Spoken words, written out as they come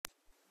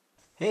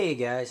Hey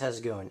guys, how's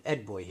it going?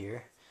 Ed Boy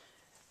here.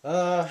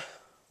 Well,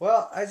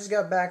 I just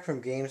got back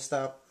from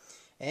GameStop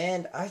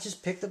and I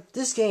just picked up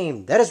this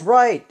game. That is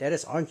right. That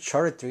is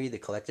Uncharted 3, the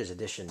collector's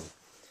edition.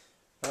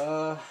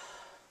 Uh,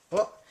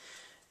 well,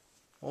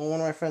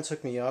 one of my friends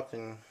hooked me up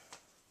and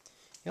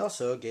he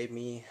also gave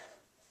me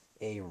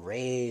a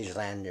Rage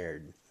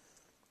Lantern.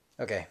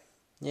 Okay.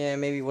 Yeah,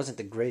 maybe it wasn't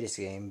the greatest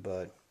game,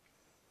 but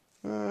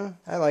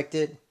I liked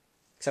it,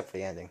 except for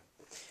the ending.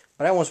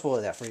 But I won't spoil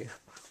that for you.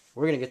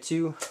 We're gonna get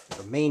to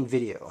the main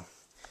video.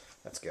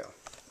 Let's go.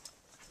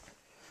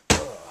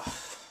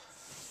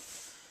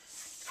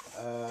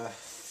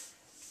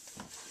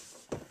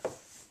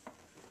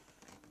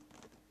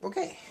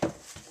 Okay.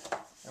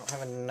 I don't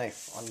have a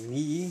knife on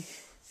me.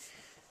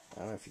 I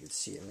don't know if you can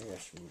see it. Maybe I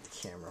should move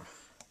the camera.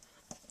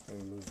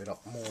 Maybe move it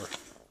up more.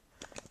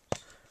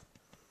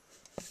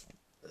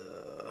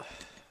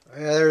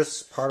 Yeah,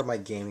 there's part of my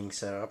gaming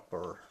setup,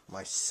 or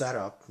my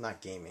setup,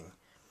 not gaming.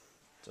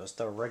 Just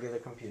a regular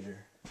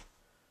computer.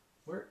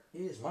 Where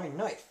is my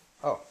knife?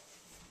 Oh,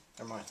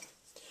 never mind.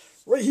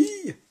 Right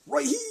here!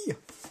 Right here!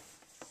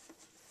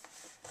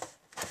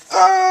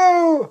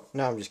 Oh!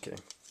 No, I'm just kidding.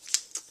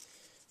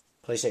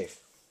 Play safe.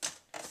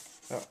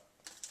 Oh,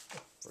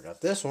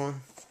 forgot this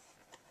one.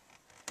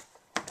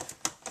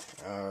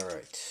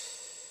 Alright.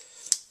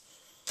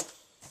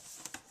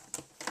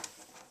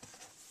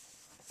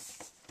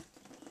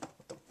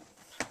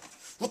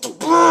 What the?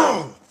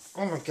 Oh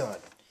my god.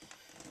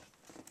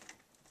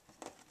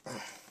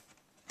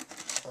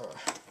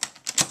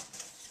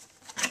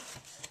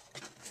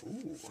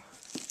 Ooh.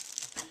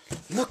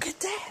 Look at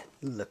that!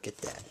 Look at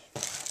that.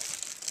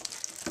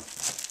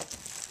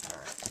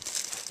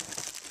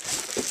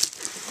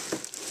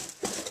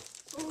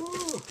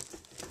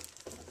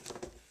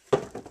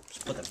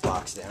 Just put the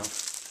box down.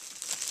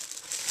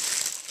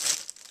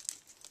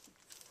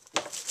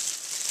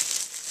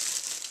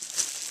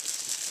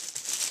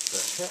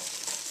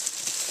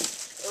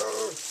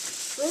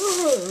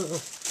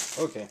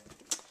 Okay.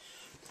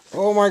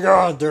 Oh my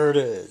god, there it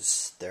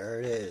is. There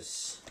it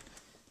is.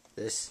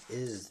 This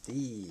is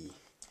the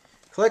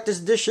collector's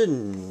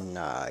edition.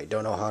 I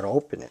don't know how to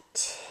open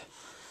it.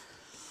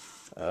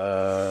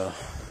 Oh.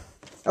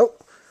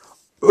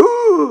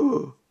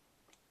 Ooh.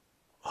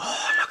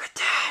 Oh, look at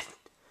that.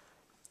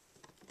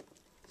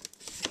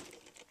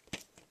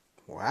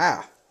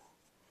 Wow.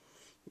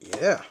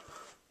 Yeah.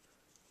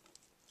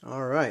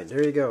 Alright,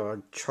 there you go.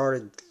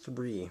 Uncharted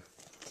 3.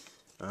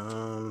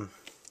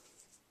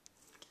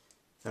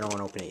 I don't want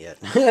to open it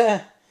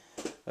yet.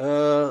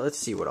 Let's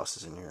see what else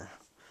is in here.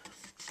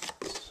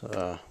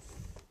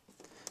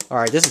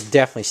 Alright, this is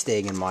definitely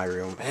staying in my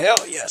room.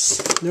 Hell yes!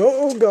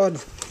 Oh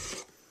god!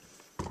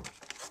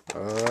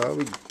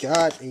 We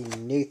got a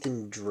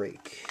Nathan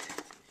Drake.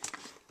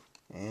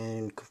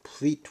 And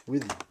complete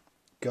with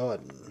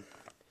gun.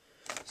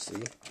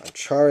 See?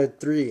 Uncharted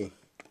 3.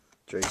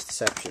 Drake's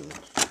Deception.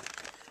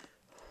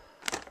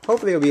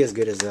 Hopefully it'll be as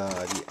good as the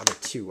other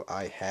two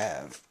I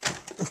have.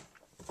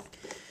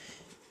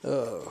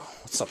 Oh,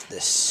 what's up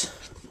this?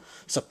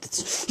 What's up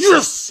this?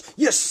 Yes!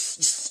 Yes!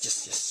 Yes!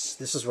 Yes! Yes!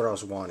 This is what I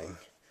was wanting.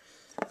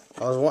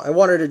 I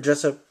wanted to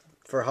dress up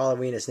for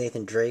Halloween as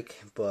Nathan Drake,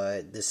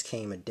 but this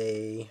came a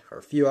day or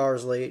a few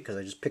hours late because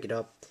I just picked it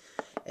up.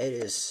 It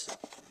is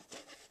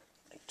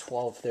like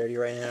 12:30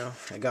 right now.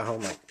 I got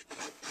home like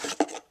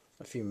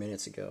a few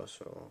minutes ago,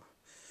 so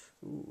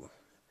ooh,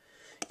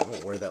 I'm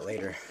gonna wear that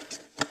later.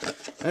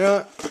 You know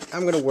what?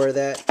 I'm gonna wear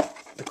that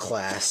to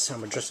class. I'm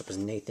gonna dress up as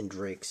Nathan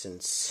Drake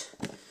since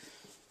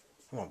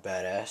I'm a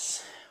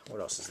badass.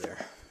 What else is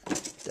there?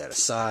 Put that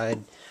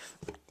aside.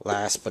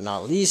 Last but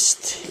not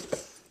least,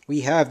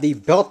 we have the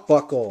belt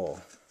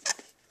buckle.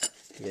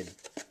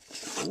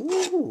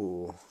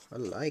 Ooh, I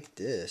like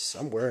this.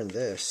 I'm wearing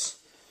this.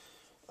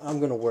 I'm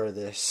gonna wear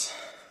this.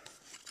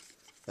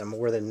 I'm gonna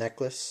wear the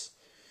necklace.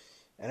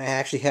 And I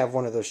actually have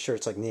one of those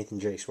shirts like Nathan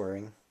Drake's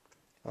wearing.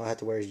 All I have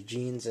to wear is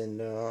jeans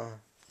and I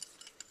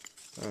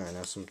don't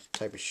know, some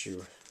type of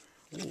shoe.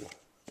 Ooh.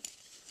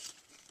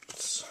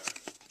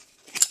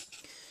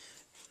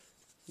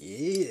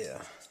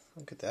 Yeah.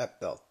 Look at that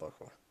belt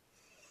buckle.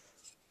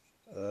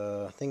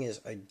 Thing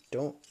is, I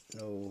don't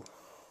know.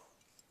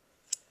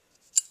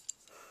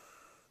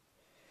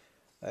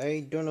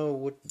 I don't know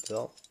what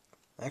belt.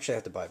 Actually, I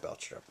have to buy a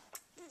belt strap.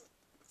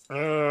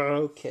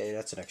 Okay,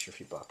 that's an extra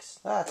few bucks.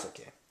 That's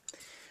okay.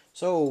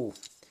 So,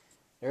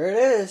 there it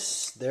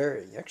is.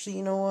 There. Actually,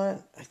 you know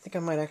what? I think I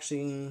might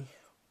actually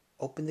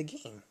open the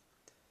game.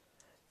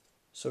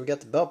 So we got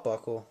the belt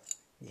buckle.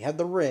 You have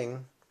the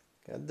ring.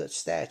 Got the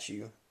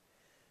statue.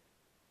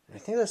 I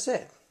think that's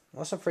it.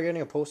 Unless I'm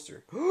forgetting a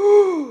poster.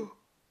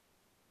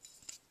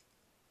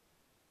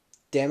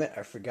 Damn it,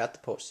 I forgot the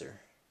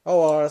poster.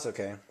 Oh, well, that's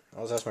okay.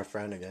 I'll just ask my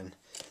friend again.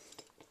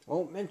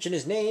 Won't mention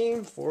his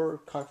name for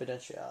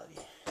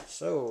confidentiality.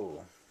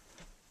 So,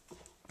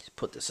 let's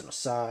put this on the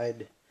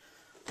side.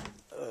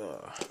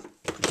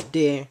 Put it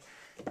there.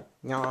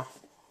 Yeah.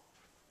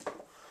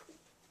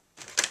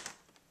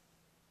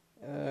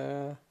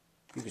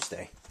 You can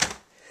stay.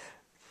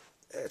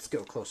 Let's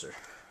go closer.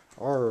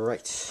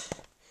 Alright.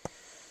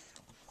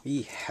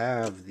 we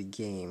have the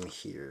game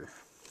here.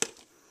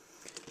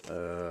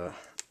 Damn,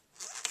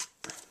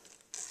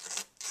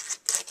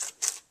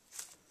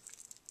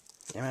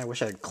 I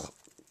wish I had.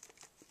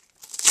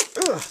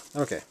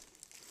 Okay.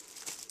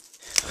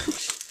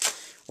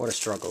 What a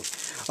struggle.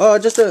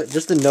 Just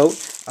a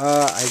note.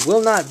 I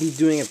will not be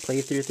doing a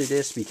playthrough through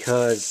this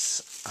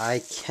because I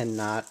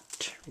cannot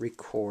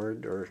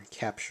record or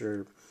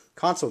capture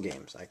console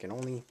games. I can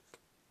only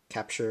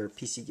capture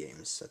PC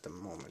games at the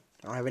moment.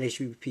 I don't have an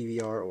HP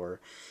PVR or.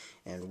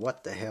 And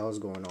what the hell is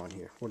going on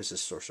here? What is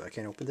this sorcerer? I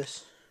can't open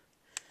this.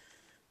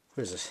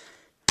 What is this?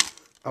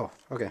 Oh,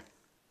 okay.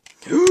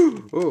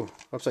 Oh,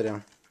 upside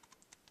down.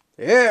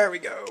 There we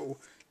go.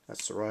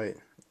 That's right.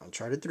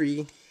 Uncharted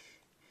 3.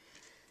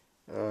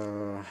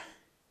 And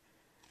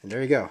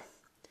there you go.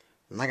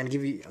 I'm not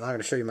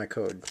gonna show you my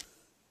code.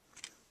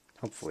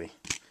 Hopefully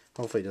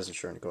it doesn't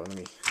show any code. Let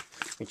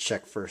me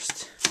check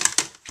first.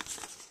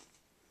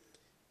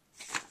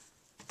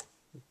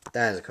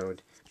 That is a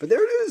code. But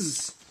there it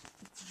is.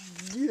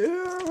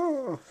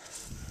 Yeah.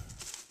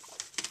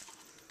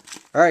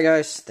 Alright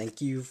guys,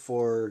 thank you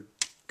for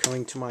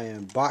coming to my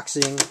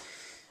unboxing.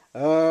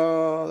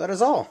 That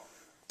is all.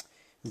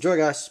 Enjoy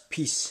guys.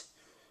 Peace.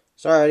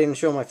 Sorry I didn't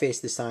show my face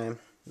this time.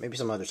 Maybe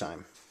some other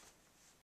time.